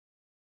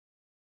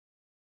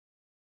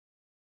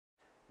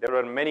There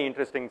were many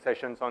interesting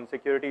sessions on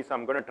security, so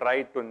I'm going to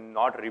try to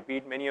not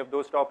repeat many of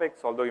those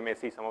topics, although you may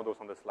see some of those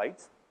on the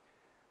slides.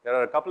 There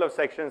are a couple of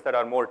sections that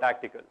are more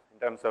tactical in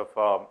terms of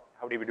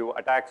how do we do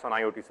attacks on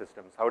IoT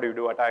systems, how do we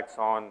do attacks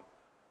on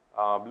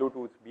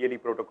Bluetooth, BLE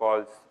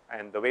protocols,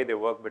 and the way they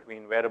work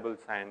between wearables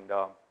and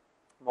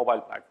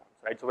mobile platforms,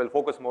 right? So we'll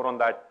focus more on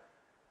that.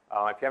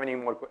 If you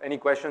have any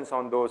questions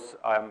on those,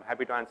 I'm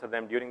happy to answer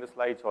them during the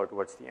slides or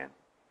towards the end.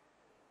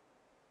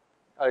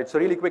 It's a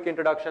really quick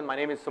introduction. My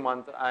name is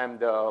Sumanth. I'm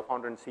the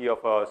founder and CEO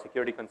of a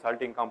security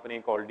consulting company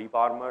called Deep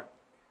Armor.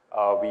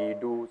 We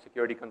do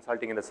security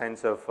consulting in the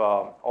sense of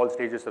all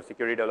stages of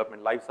security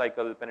development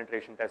lifecycle,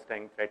 penetration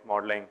testing, threat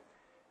modeling,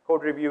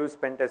 code reviews,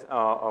 pen test,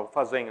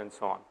 fuzzing, and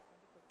so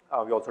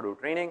on. We also do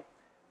training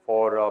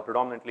for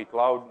predominantly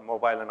cloud,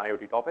 mobile, and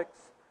IoT topics.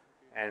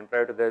 And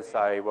prior to this,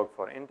 I worked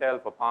for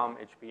Intel, for Palm,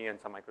 HP, and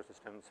some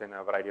microsystems in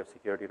a variety of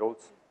security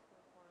roles.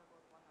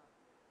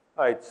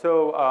 All right,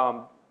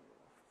 so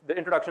the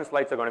introduction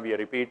slides are going to be a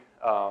repeat.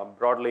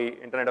 Broadly,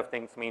 Internet of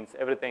Things means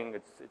everything.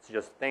 It's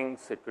just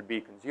things. It could be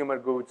consumer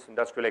goods,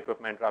 industrial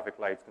equipment, traffic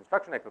lights,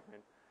 construction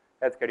equipment,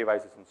 healthcare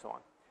devices, and so on.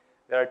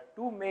 There are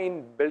two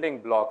main building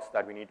blocks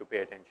that we need to pay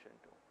attention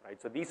to, right?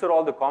 So these are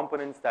all the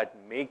components that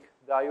make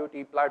the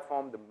IoT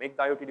platform, that make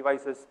the IoT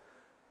devices.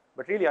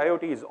 But really,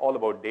 IoT is all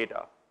about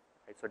data,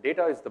 right? So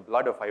data is the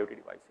blood of IoT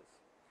devices.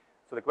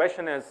 So the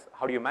question is,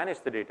 how do you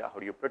manage the data? How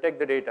do you protect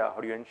the data? How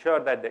do you ensure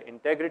that the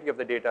integrity of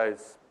the data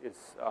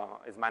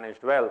is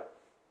managed well?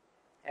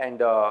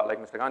 And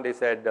like Mr. Gandhi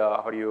said,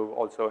 how do you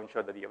also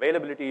ensure that the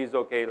availability is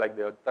okay, like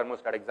the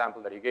thermostat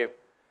example that he gave?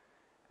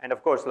 And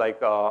of course, like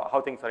how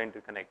things are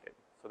interconnected.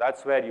 So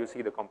that's where you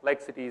see the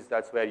complexities.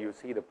 That's where you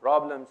see the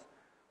problems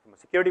from a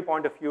security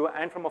point of view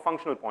and from a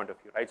functional point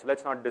of view, right? So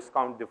let's not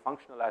discount the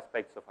functional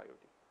aspects of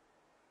IoT.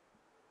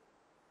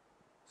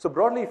 So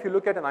broadly, if you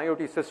look at an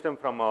IoT system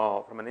from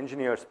an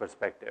engineer's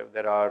perspective,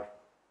 there are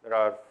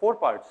four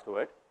parts to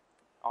it.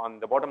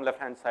 On the bottom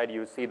left-hand side,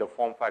 you see the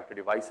form factor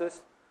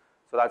devices.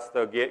 So that's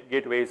the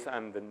gateways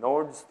and the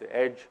nodes, the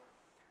edge.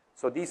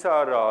 So these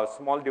are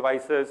small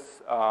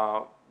devices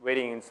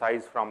varying in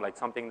size from like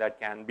something that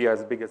can be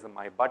as big as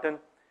my button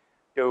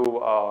to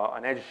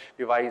an edge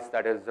device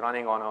that is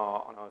running on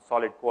a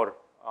solid core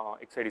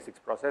x86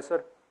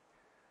 processor.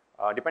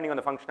 Depending on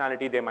the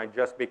functionality, they might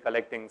just be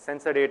collecting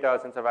sensor data,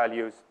 sensor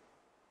values,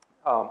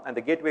 and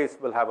the gateways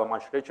will have a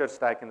much richer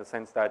stack in the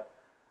sense that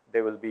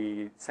they will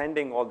be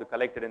sending all the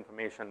collected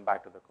information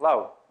back to the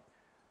cloud.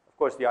 Of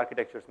course, the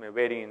architectures may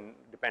vary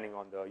depending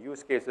on the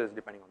use cases,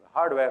 depending on the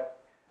hardware.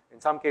 In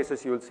some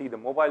cases, you will see the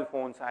mobile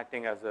phones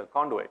acting as a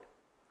conduit,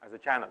 as a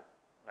channel,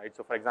 right?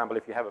 So for example,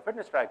 if you have a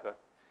fitness tracker,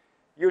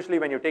 usually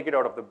when you take it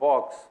out of the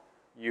box,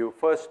 you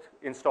first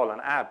install an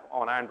app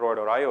on Android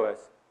or iOS,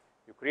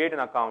 you create an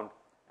account,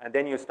 and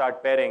then you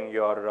start pairing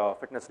your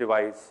fitness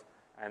device,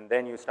 and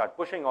then you start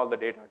pushing all the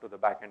data to the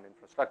backend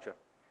infrastructure.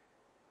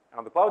 And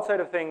on the cloud side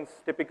of things,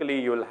 typically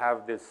you'll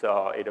have this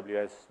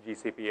AWS,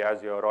 GCP,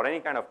 Azure, or any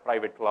kind of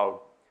private cloud.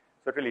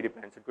 So it really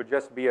depends. It could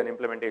just be an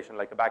implementation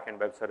like a backend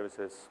web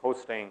services,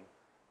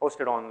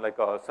 hosted on like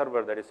a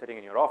server that is sitting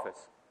in your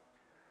office.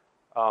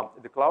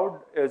 The cloud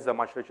is a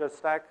much richer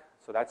stack,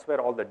 so that's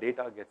where all the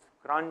data gets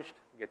crunched,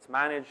 gets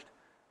managed,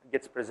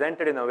 gets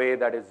presented in a way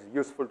that is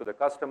useful to the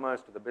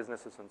customers, to the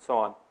businesses, and so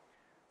on.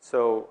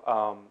 So,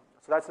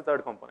 so that's the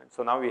third component.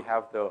 So now we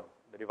have the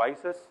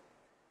devices,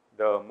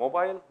 the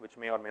mobile, which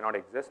may or may not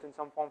exist in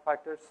some form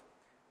factors,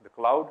 the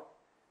cloud,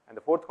 and the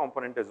fourth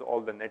component is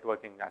all the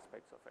networking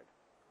aspects of it.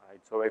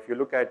 Right? So if you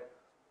look at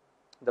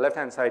the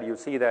left-hand side, you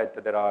see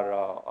that there are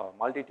a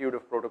multitude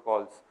of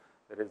protocols.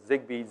 There is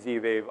Zigbee,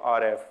 Z-Wave,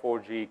 RF,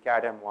 4G,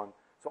 Cat M1.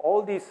 So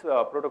all these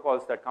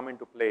protocols that come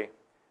into play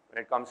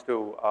when it comes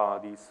to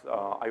these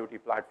IoT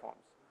platforms.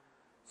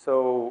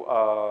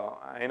 So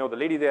I know the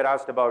lady there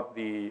asked about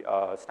the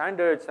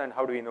standards and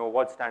how do we know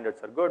what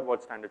standards are good,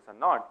 what standards are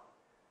not.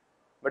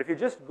 But if you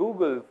just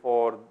Google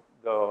for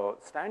the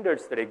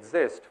standards that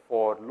exist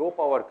for low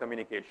power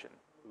communication,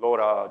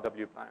 LoRa,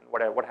 WPAN,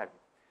 what have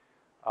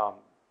you.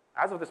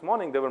 As of this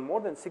morning, there were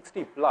more than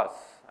 60 plus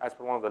as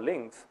per one of the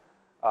links.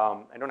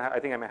 I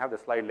think I may have the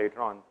slide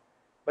later on.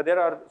 But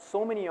there are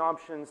so many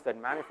options that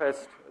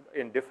manifest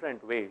in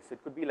different ways.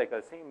 It could be like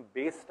a same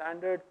base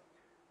standard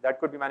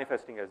that could be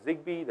manifesting as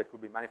Zigbee, that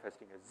could be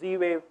manifesting as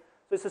Z-Wave.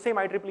 So it's the same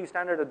IEEE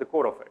standard at the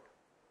core of it,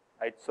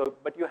 right? So,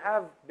 but you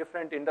have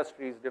different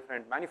industries,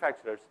 different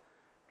manufacturers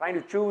trying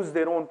to choose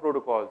their own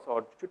protocols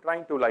or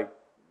trying to like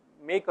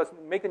make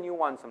a new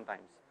one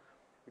sometimes.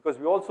 Because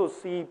we also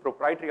see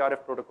proprietary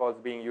RF protocols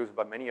being used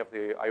by many of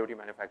the IoT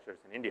manufacturers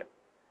in India.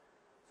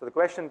 So the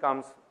question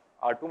comes,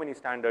 are too many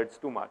standards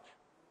too much?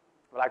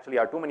 Well, actually,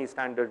 are too many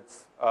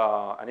standards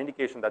an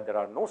indication that there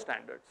are no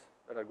standards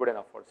that are good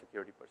enough for a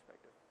security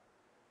perspective?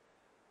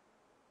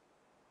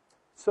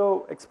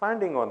 So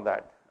expanding on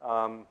that,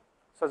 so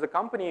as a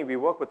company, we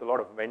work with a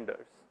lot of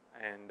vendors.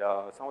 And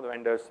some of the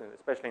vendors,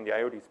 especially in the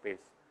IoT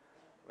space,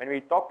 when we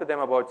talk to them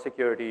about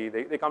security,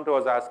 they come to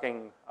us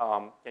asking,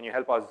 can you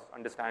help us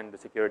understand the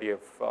security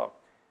of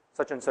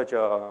such and such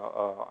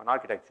an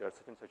architecture,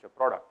 such and such a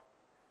product?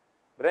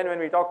 But then when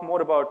we talk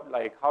more about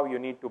like how you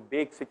need to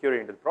bake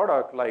security into the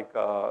product, like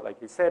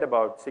he said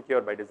about secure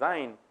by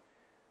design,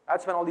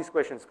 that's when all these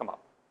questions come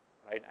up,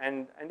 right?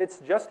 And it's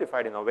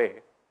justified in a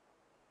way,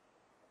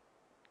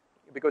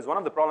 because one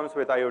of the problems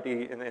with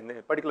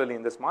IoT, particularly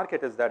in this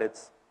market, is that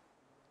it's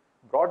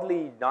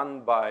broadly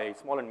done by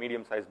small and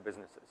medium-sized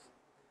businesses.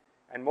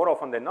 And more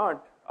often than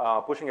not,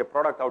 pushing a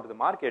product out to the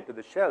market, to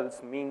the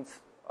shelves,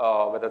 means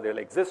whether they'll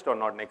exist or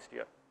not next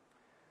year,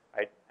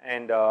 right?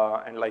 And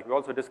like we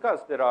also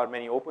discussed, there are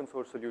many open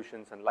source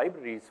solutions and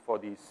libraries for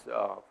these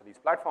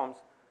platforms.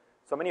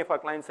 So many of our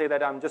clients say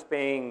that I'm just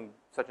paying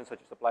such and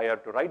such a supplier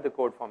to write the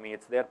code for me.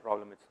 It's their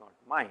problem, it's not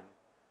mine.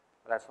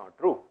 But that's not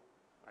true,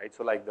 right?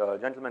 So like the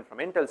gentleman from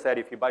Intel said,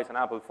 if he buys an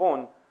Apple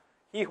phone,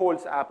 he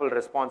holds Apple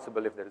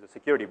responsible if there is a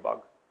security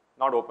bug,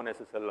 not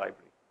OpenSSL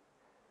library.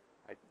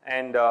 Right?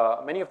 And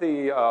many of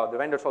the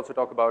vendors also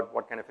talk about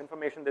what kind of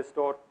information they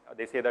store.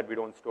 They say that we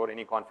don't store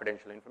any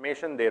confidential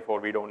information,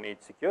 therefore we don't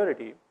need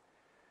security.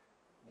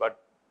 But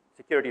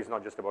security is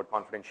not just about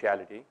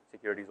confidentiality.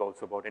 Security is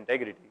also about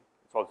integrity.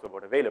 It's also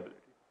about availability.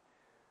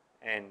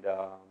 And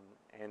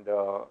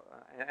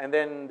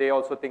then they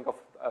also think of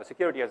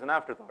security as an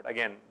afterthought.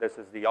 Again, this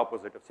is the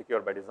opposite of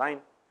secure by design.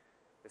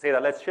 They say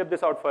that let's ship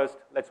this out first.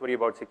 Let's worry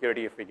about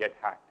security if we get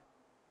hacked.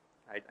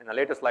 Right? In a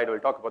later slide, we'll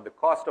talk about the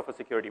cost of a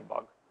security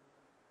bug.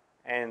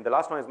 And the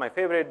last one is my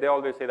favorite. They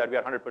always say that we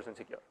are 100%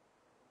 secure.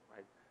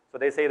 Right? So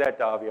they say that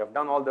we have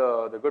done all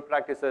the good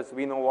practices.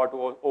 We know what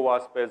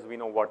OWASP is. We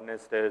know what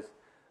NIST is.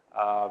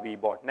 We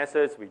bought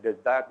Nessus. We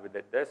did that. We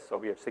did this. So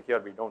we are secure.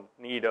 We don't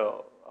need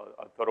a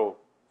thorough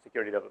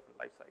security development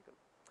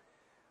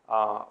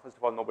lifecycle. First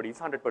of all, nobody is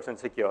 100%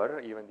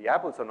 secure. Even the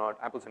Apples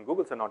and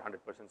Googles are not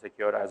 100%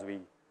 secure, as we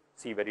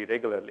see very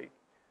regularly.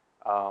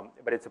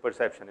 But it's a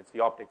perception. It's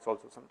the optics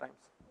also sometimes.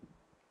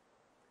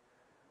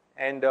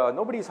 And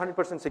nobody is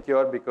 100%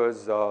 secure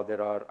because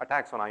there are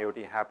attacks on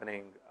IoT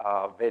happening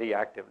very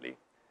actively.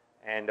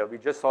 And we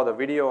just saw the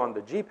video on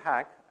the Jeep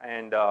hack,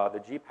 and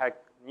the Jeep hack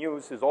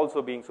news is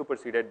also being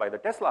superseded by the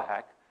Tesla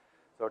hack.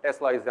 So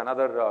Tesla is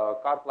another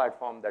car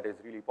platform that is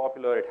really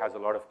popular. It has a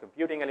lot of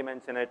computing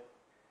elements in it.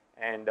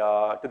 And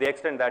to the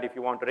extent that if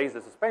you want to raise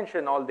the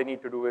suspension, all they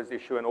need to do is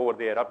issue an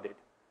over-the-air update.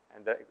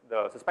 And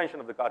the suspension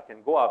of the car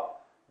can go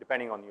up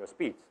depending on your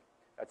speeds.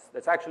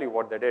 That's actually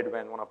what they did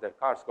when one of their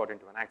cars got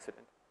into an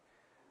accident.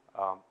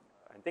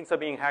 And things are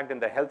being hacked in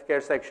the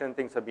healthcare section.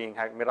 Things are being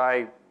hacked.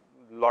 Mirai,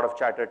 a lot of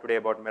chatter today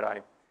about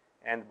Mirai.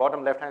 And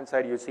bottom left-hand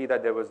side, you see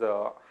that there was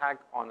a hack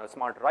on a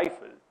smart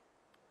rifle.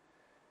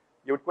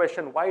 You would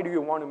question, why do you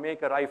want to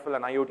make a rifle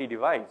an IoT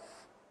device,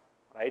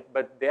 right?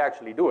 But they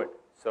actually do it.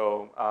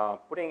 So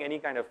putting any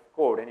kind of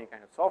code, any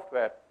kind of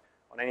software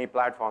on any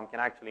platform can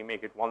actually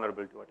make it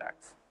vulnerable to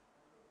attacks.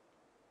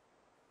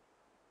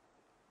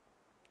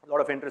 A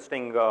lot of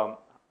interesting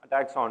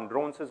attacks on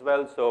drones as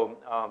well. So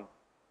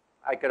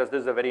Icarus,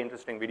 this is a very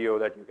interesting video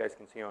that you guys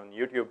can see on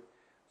YouTube.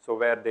 So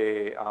where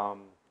they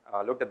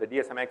looked at the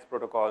DSMX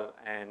protocol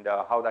and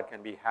how that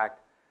can be hacked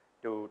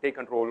to take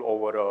control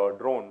over a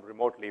drone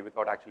remotely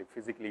without actually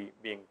physically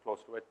being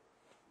close to it.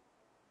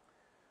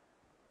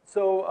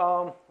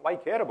 So why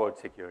care about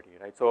security,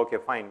 right? So okay,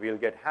 fine, we'll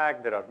get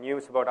hacked. There are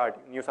news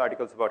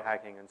articles about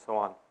hacking and so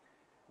on.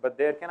 But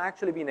there can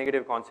actually be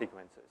negative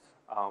consequences.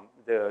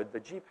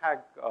 The Jeep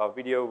hack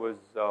video was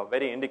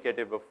very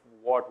indicative of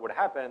what would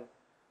happen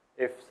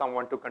if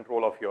someone took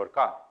control of your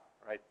car,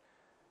 right?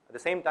 At the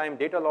same time,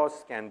 data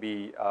loss can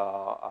be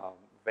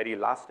very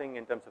lasting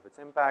in terms of its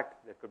impact.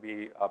 There could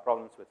be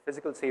problems with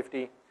physical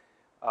safety,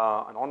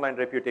 an online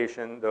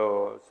reputation.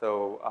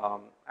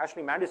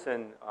 Ashley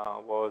Madison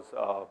was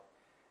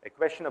a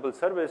questionable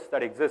service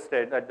that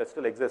existed, that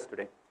still exists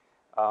today,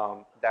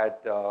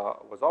 that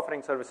was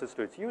offering services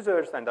to its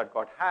users, and that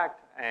got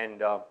hacked.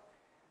 And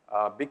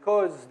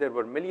because there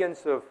were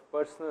millions of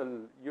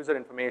personal user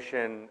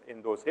information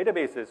in those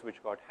databases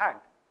which got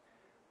hacked,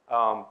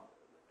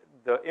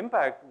 the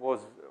impact was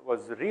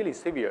really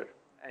severe.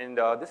 And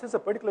this is a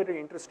particularly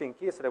interesting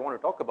case that I want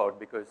to talk about,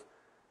 because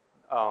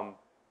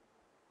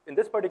in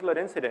this particular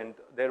incident,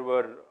 there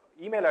were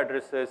email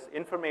addresses,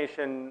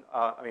 information,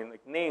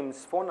 like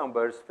names, phone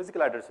numbers,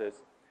 physical addresses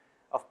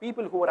of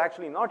people who were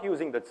actually not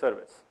using that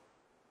service.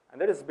 And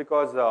that is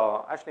because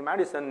Ashley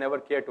Madison never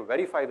cared to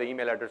verify the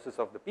email addresses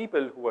of the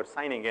people who were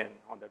signing in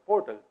on that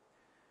portal.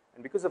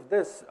 And because of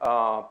this,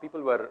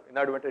 people were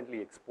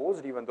inadvertently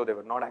exposed, even though they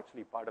were not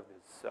actually part of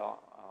this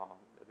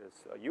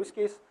use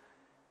case,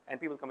 and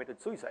people committed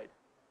suicide,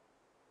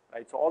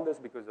 right? So all this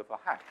because of a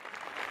hack.